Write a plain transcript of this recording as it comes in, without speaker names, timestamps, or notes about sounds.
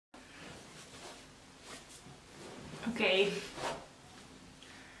Okay.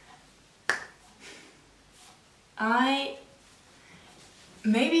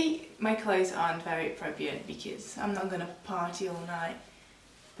 Maybe my clothes aren't very appropriate because I'm not gonna party all night,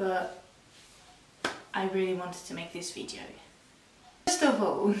 but I really wanted to make this video. First of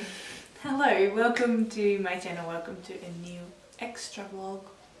all, hello, welcome to my channel, welcome to a new extra vlog.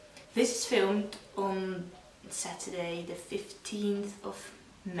 This is filmed on Saturday the 15th of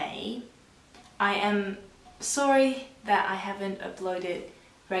May. I am sorry that I haven't uploaded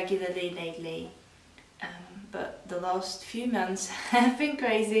regularly lately, but the last few months have been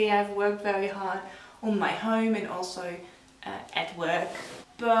crazy. I've worked very hard on my home and also at work.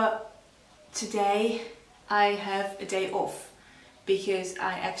 But today I have a day off because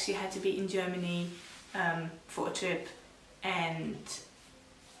I actually had to be in Germany for a trip, and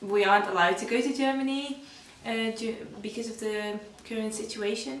we aren't allowed to go to Germany because of the current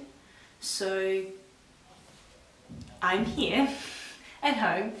situation. So I'm here at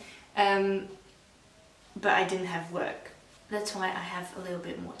home, but I didn't have work. That's why I have a little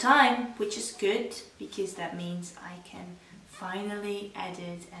bit more time, which is good because that means I can finally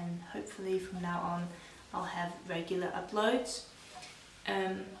edit, and hopefully from now on I'll have regular uploads.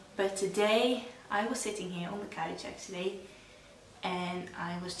 But today I was sitting here on the couch actually, and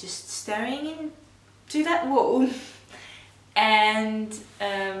I was just staring into that wall and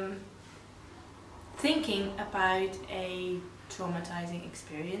thinking about a traumatizing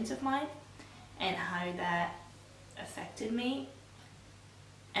experience of mine and how that affected me.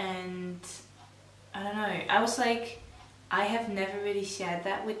 And I don't know, I was like, I have never really shared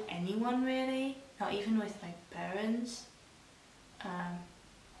that with anyone really, not even with my parents.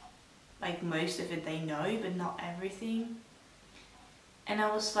 Like most of it they know, but not everything. And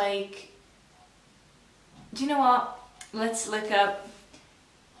I was like, do you know what, let's look up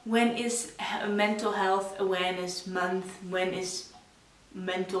when is Mental Health Awareness Month, when is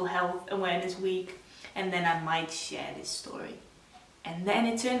Mental Health Awareness Week, and then I might share this story. And then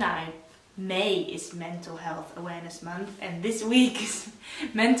it turned out May is Mental Health Awareness Month and this week is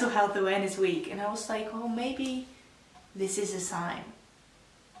Mental Health Awareness Week, and I was like, oh, maybe this is a sign.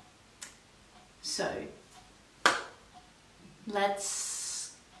 So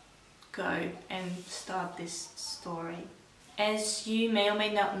let's go and start this story. As you may or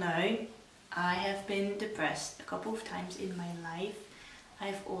may not know, I have been depressed a couple of times in my life.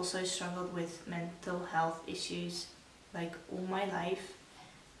 I've also struggled with mental health issues like all my life,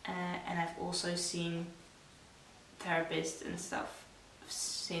 and I've also seen therapists and stuff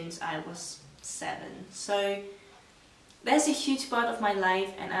since I was 7. So there's a huge part of my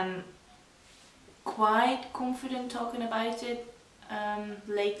life, and I'm quite confident talking about it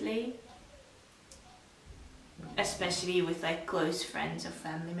lately, especially with like close friends or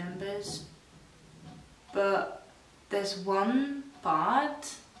family members. But there's one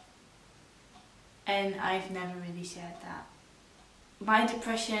part, and I've never really shared that. My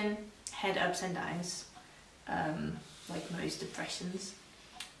depression had ups and downs, like most depressions,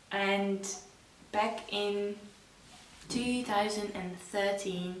 and back in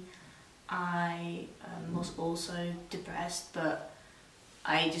 2013 I was also depressed, but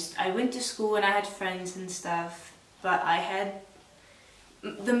I went to school and I had friends and stuff, but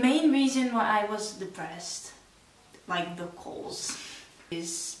the main reason why I was depressed, like the cause,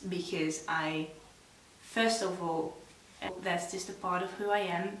 is because first of all, that's just a part of who I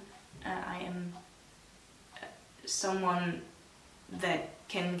am. I am someone that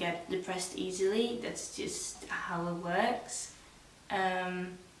can get depressed easily. That's just how it works.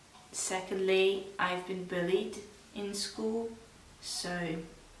 Secondly, I've been bullied in school, so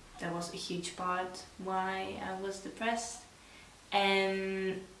that was a huge part why I was depressed.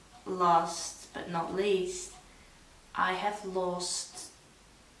 And last but not least, I have lost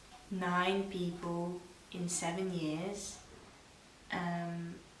 9 people in 7 years,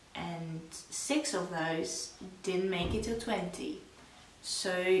 and 6 of those didn't make it till 20.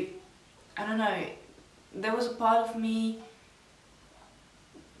 So I don't know, there was a part of me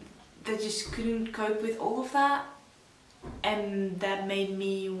that just couldn't cope with all of that, and that made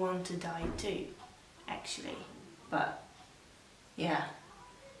me want to die too, actually. But yeah,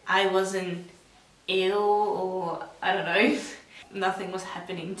 I wasn't ill, or I don't know, nothing was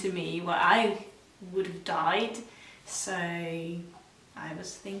happening to me where I would have died, so I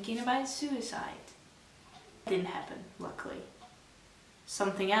was thinking about suicide. It didn't happen, luckily.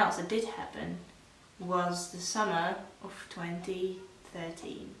 Something else that did happen was the summer of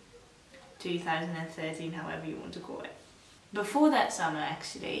 2013, however you want to call it. Before that summer,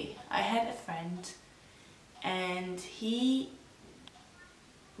 actually, I had a friend, and he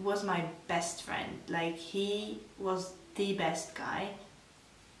was my best friend. Like, he was the best guy.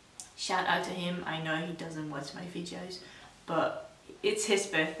 Shout out to him. I know he doesn't watch my videos, but it's his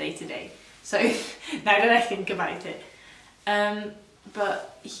birthday today. So now that I think about it.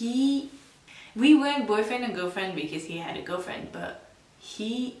 But we weren't boyfriend and girlfriend because he had a girlfriend, but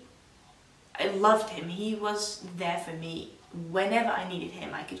I loved him. He was there for me whenever I needed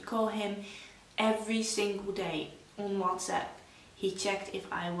him. I could call him every single day on WhatsApp. He checked if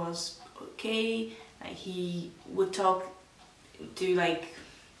I was okay. Like, he would talk to like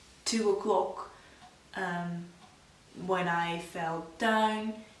 2 o'clock when I felt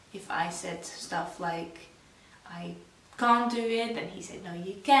down. If I said stuff like I can't do it, then he said no,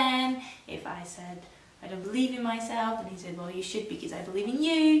 you can. If I said I don't believe in myself, then he said well, you should because I believe in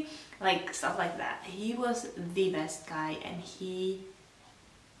you. Like, stuff like that. He was the best guy, and he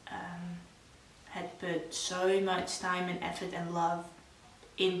had put so much time and effort and love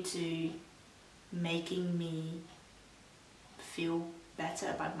into making me feel better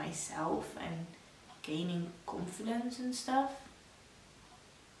about myself and gaining confidence and stuff.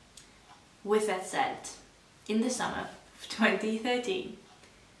 With that said, in the summer of 2013,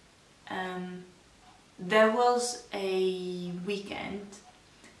 there was a weekend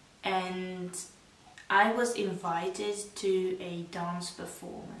and I was invited to a dance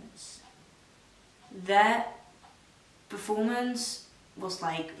performance. That performance was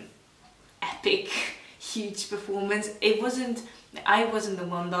like epic, huge performance. I wasn't the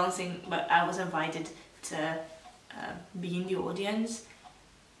one dancing, but I was invited to be in the audience.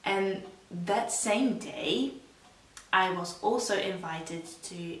 And that same day, I was also invited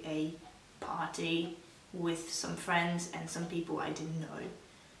to a party with some friends and some people I didn't know,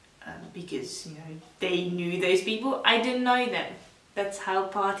 because, you know, they knew those people. I didn't know them. That's how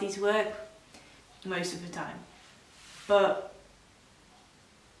parties work most of the time. But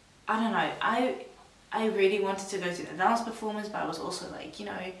I don't know, I really wanted to go to the dance performance, but I was also like, you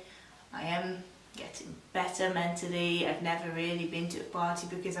know, I am getting better mentally. I've never really been to a party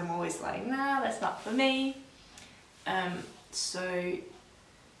because I'm always like, nah, that's not for me. So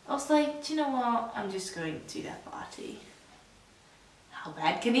I was like, do you know what, I'm just going to that party. How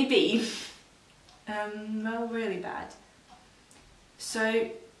bad can it be? Well, really bad. So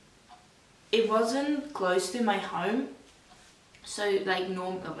it wasn't close to my home, so like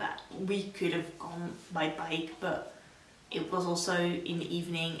we could have gone by bike, but it was also in the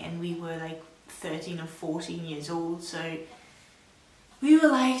evening and we were like 13 or 14 years old, so we were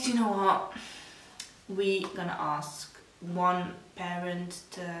like, you know what, we're gonna ask one parent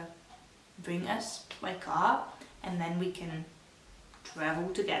to bring us by car and then we can travel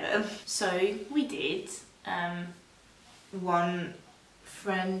together. So we did. One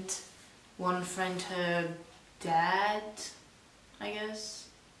friend, her dad, I guess,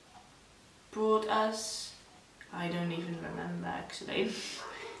 brought us. I don't even remember actually.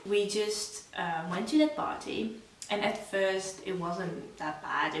 We just went to that party, and at first it wasn't that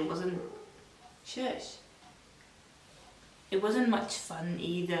bad. It wasn't, shush. It wasn't much fun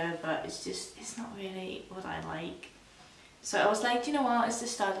either, but it's not really what I like. So I was like, you know what, it's the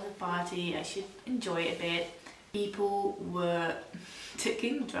start of the party, I should enjoy it a bit. People were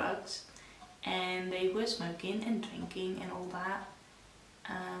taking drugs and they were smoking and drinking and all that.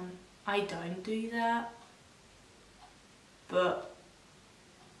 I don't do that, but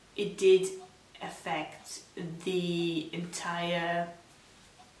it did affect the entire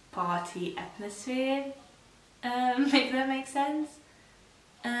party atmosphere, if that makes sense.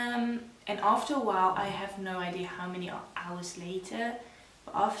 And after a while, I have no idea how many hours later,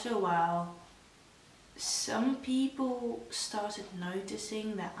 but after a while, some people started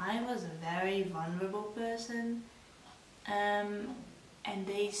noticing that I was a very vulnerable person, and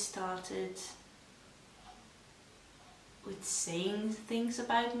they started with saying things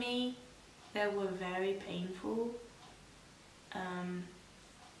about me that were very painful.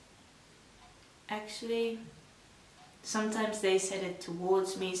 Actually, sometimes they said it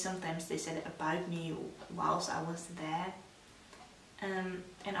towards me, sometimes they said it about me whilst I was there.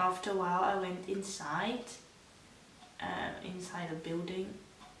 And after a while I went inside a building,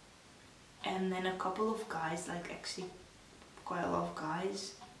 and then a couple of guys, like actually quite a lot of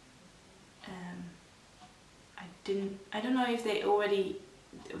guys, I don't know if they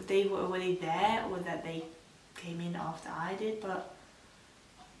were already there or that they came in after I did, but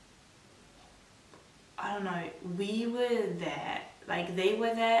I don't know, we were there, like they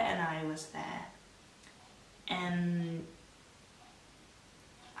were there and I was there, and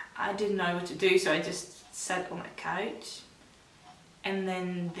I didn't know what to do, so I just sat on a couch and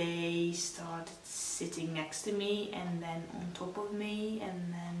then they started sitting next to me and then on top of me,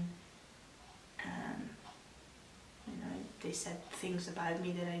 and then you know, they said things about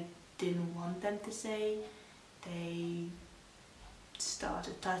me that I didn't want them to say. They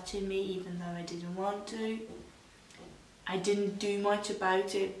started touching me even though I didn't want to. I didn't do much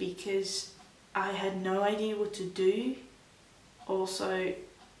about it because I had no idea what to do. Also,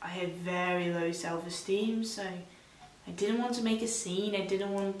 I had very low self-esteem, so I didn't want to make a scene. I don't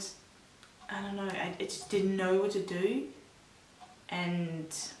know, I just didn't know what to do.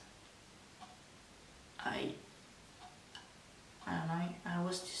 And I don't know, I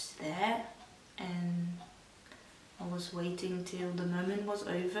was just there and I was waiting till the moment was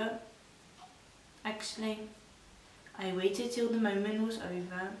over. Actually, I waited till the moment was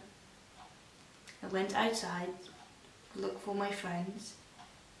over. I went outside to look for my friends,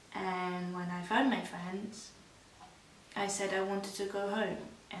 and when I found my friends, I said I wanted to go home,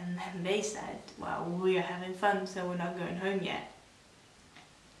 and then they said, well, we are having fun, so we're not going home yet.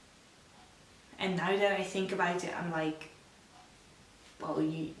 And now that I think about it, I'm like, well,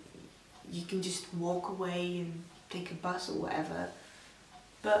 you can just walk away and take a bus or whatever.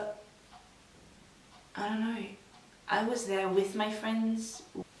 But I don't know, I was there with my friends.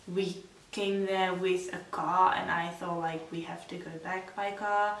 We came there with a car, and I thought like we have to go back by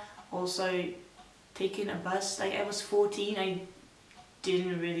car. Also, taking a bus, like I was 14, I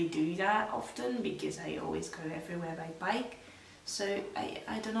didn't really do that often because I always go everywhere by bike. So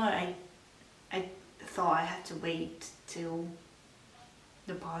I don't know, I thought I had to wait till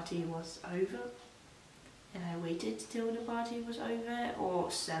the party was over, and I waited till the party was over,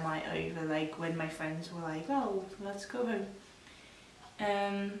 or semi-over, like when my friends were like, oh, let's go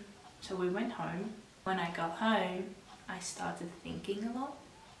home. So we went home. When I got home, I started thinking a lot,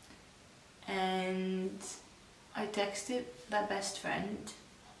 and I texted my best friend,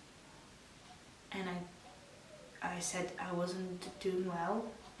 and I said I wasn't doing well,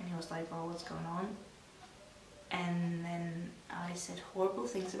 and he was like, well, what's going on? And then I said horrible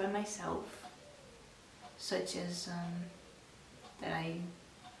things about myself, such as that I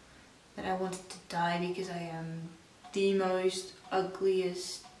wanted to die because I am the most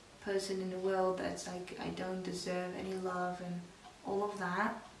ugliest person in the world, that's like I don't deserve any love and all of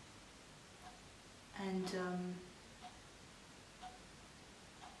that. And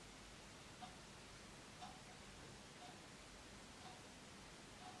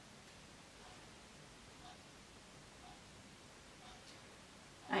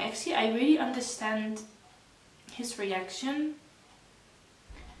I really understand his reaction,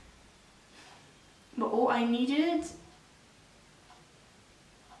 but all I needed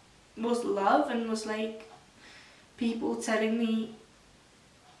was love, and was like people telling me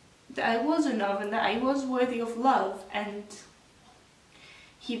that I was enough and that I was worthy of love. And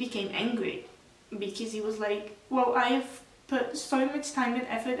he became angry because he was like, well, I have put so much time and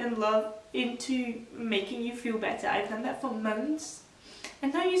effort and love into making you feel better. I've done that for months,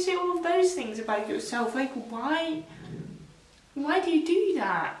 and now you say all of those things about yourself. Like, why do you do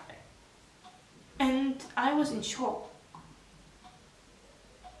that? And I was in shock.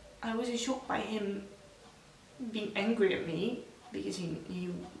 I was in shock by him being angry at me, because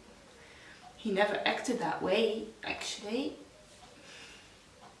he never acted that way, actually.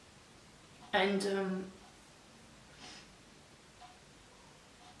 And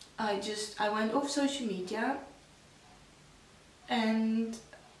I went off social media and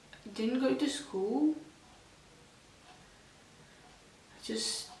didn't go to school.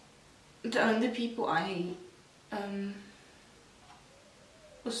 Just the only people I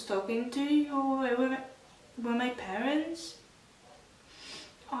was talking to were my parents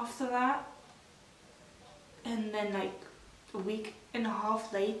after that. And then like a week and a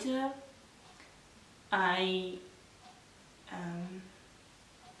half later, I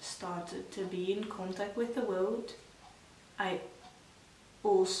started to be in contact with the world. I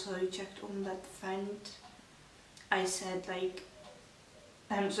also checked on that friend. I said like,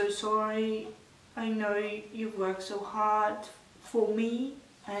 I'm so sorry, I know you've worked so hard for me,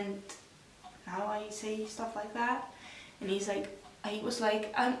 and now I say stuff like that. And he was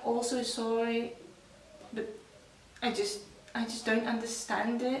like, I'm also sorry, but I just don't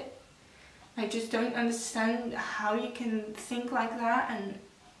understand it. I just don't understand how you can think like that, and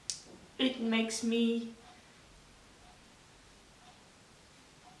it makes me...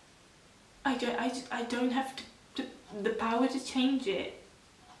 I don't have the power to change it.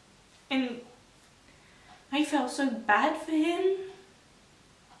 And I felt so bad for him,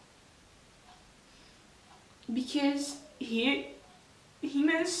 because he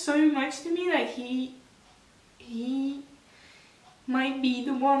meant so much to me. Like he might be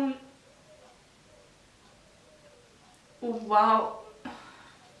the one. Wow,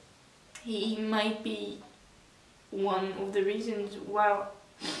 he might be one of the reasons why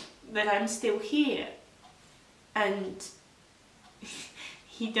that I'm still here, and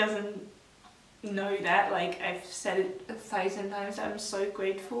he doesn't know that. Like, I've said it 1,000 times, I'm so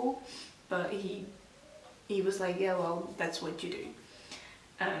grateful, but he was like, yeah, well, that's what you do.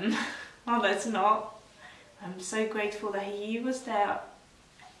 Well, that's not. I'm so grateful that he was there,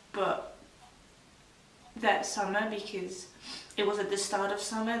 but that summer, because it was at the start of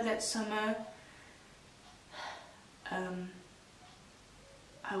summer, that summer, I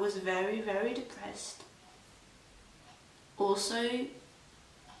was very, very depressed. Also,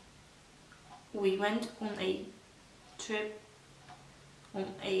 we went on a trip, on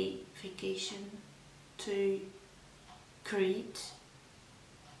a vacation to Crete,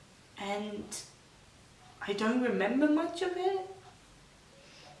 and I don't remember much of it.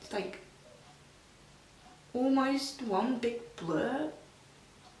 It's like almost one big blur,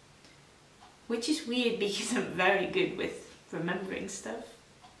 which is weird because I'm very good with remembering stuff.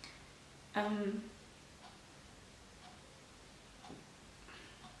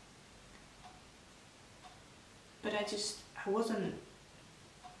 But I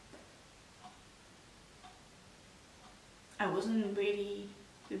wasn't really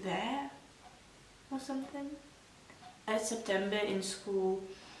there or something. At September in school,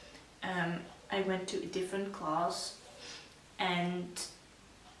 I went to a different class, and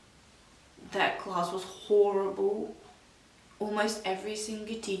that class was horrible. Almost every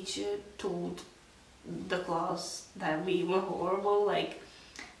single teacher told the class that we were horrible, like,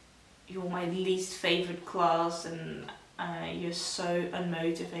 you're my least favorite class, and you're so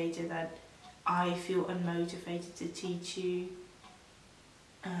unmotivated that I feel unmotivated to teach you,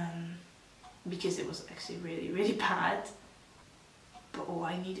 because it was actually really, really bad. But all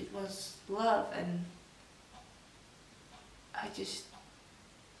I needed was love, and I just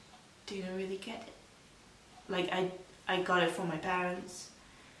didn't really get it. Like, I got it from my parents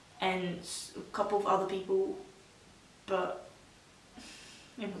and a couple of other people, but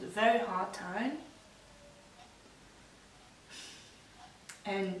it was a very hard time.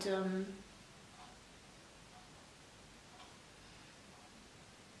 And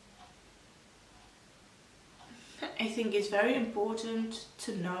I think it's very important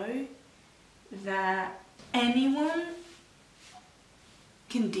to know that anyone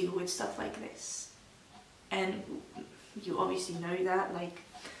can deal with stuff like this. And you obviously know that, like,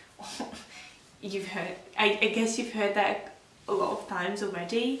 you've heard, I guess you've heard that a lot of times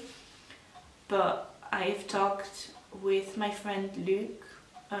already, but I've talked with my friend Luke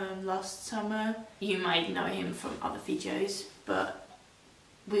last summer. You might know him from other videos, but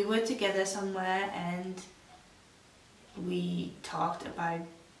we were together somewhere and we talked about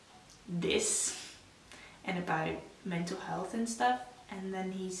this and about mental health and stuff, and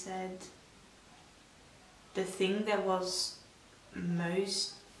then he said the thing that was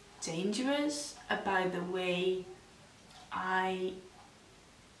most dangerous about the way I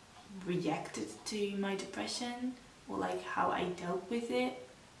reacted to my depression, or like how I dealt with it,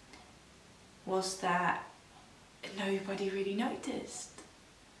 was that nobody really noticed.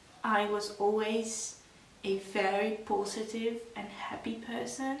 I was always a very positive and happy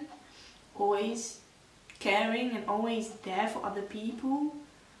person, always caring and always there for other people.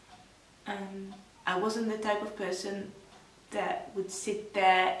 I wasn't the type of person that would sit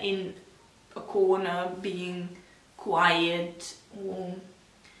there in a corner being quiet, or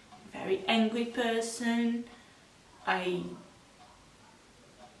a very angry person. I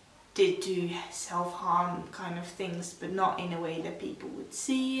did do self-harm kind of things, but not in a way that people would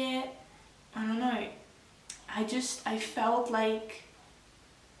see it. I don't know. I felt like,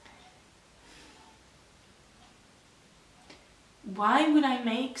 why would I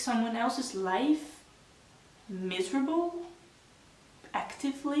make someone else's life miserable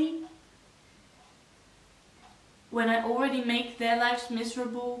actively when I already make their lives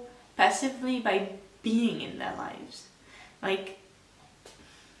miserable passively by being in their lives? Like,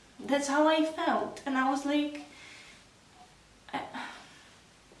 that's how I felt, and I was like,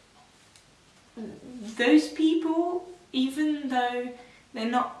 those people, even though they're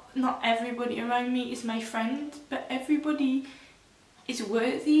not everybody around me is my friend, but everybody is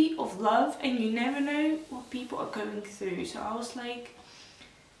worthy of love, and you never know what people are going through. So I was like,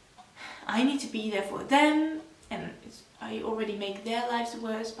 I need to be there for them, and I already make their lives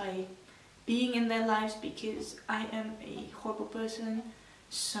worse by being in their lives because I am a horrible person,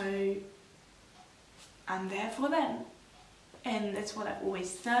 so I'm there for them. And that's what I've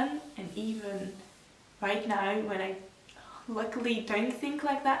always done. And even right now, when I luckily don't think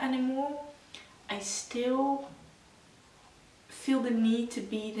like that anymore. I still feel the need to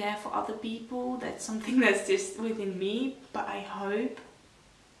be there for other people. That's something that's just within me, but I hope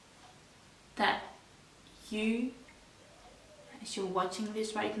that you, as you're watching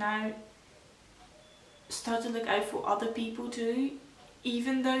this right now, start to look out for other people too.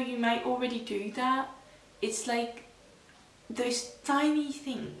 Even though you might already do that, it's like those tiny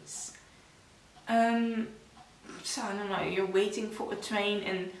things. So I don't know, you're waiting for a train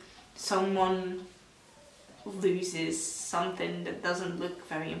and someone loses something that doesn't look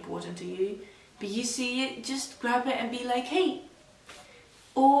very important to you, but you see it, just grab it and be like, hey.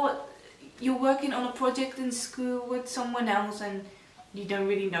 Or you're working on a project in school with someone else and you don't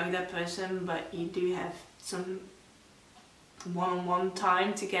really know that person, but you do have some one-on-one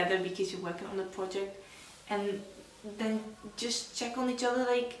time together because you're working on the project, and then just check on each other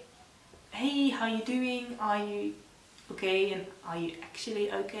like, hey, how you doing? Are you okay? And are you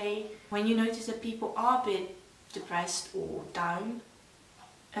actually okay? When you notice that people are a bit depressed or down,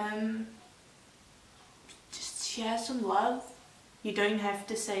 just share some love. You don't have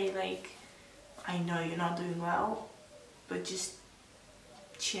to say like, I know you're not doing well, but just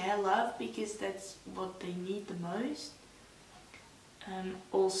share love because that's what they need the most.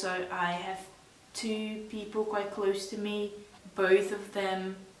 Also, I have 2 people quite close to me. Both of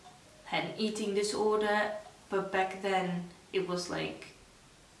them had an eating disorder, but back then it was like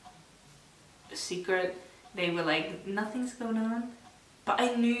a secret. They were like, nothing's going on, but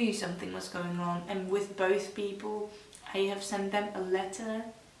I knew something was going on. And with both people, I have sent them a letter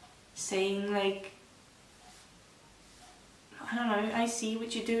saying like, I don't know, I see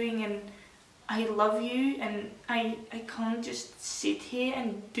what you're doing and I love you, and I can't just sit here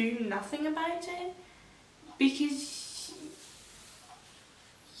and do nothing about it because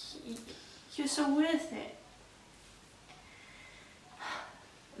you're so worth it.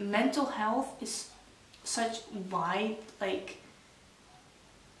 Mental health is such wide, like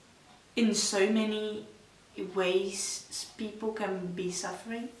in so many ways people can be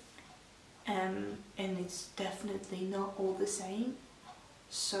suffering, and it's definitely not all the same.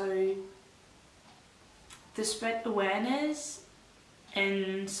 So to spread awareness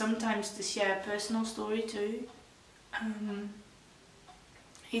and sometimes to share a personal story too,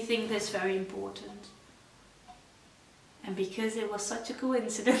 I think that's very important. And because it was such a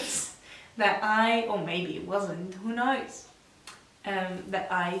coincidence that I, or maybe it wasn't, who knows,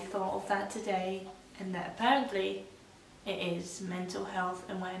 that I thought of that today, and that apparently it is Mental Health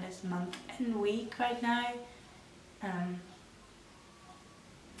Awareness Month and week right now,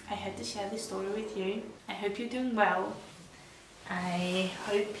 I had to share this story with you. I hope you're doing well. I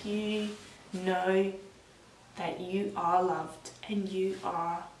hope you know that you are loved and you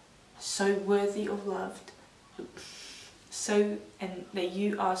are so worthy of love. And that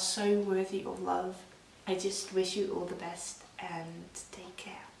you are so worthy of love. I just wish you all the best and take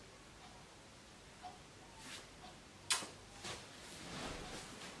care.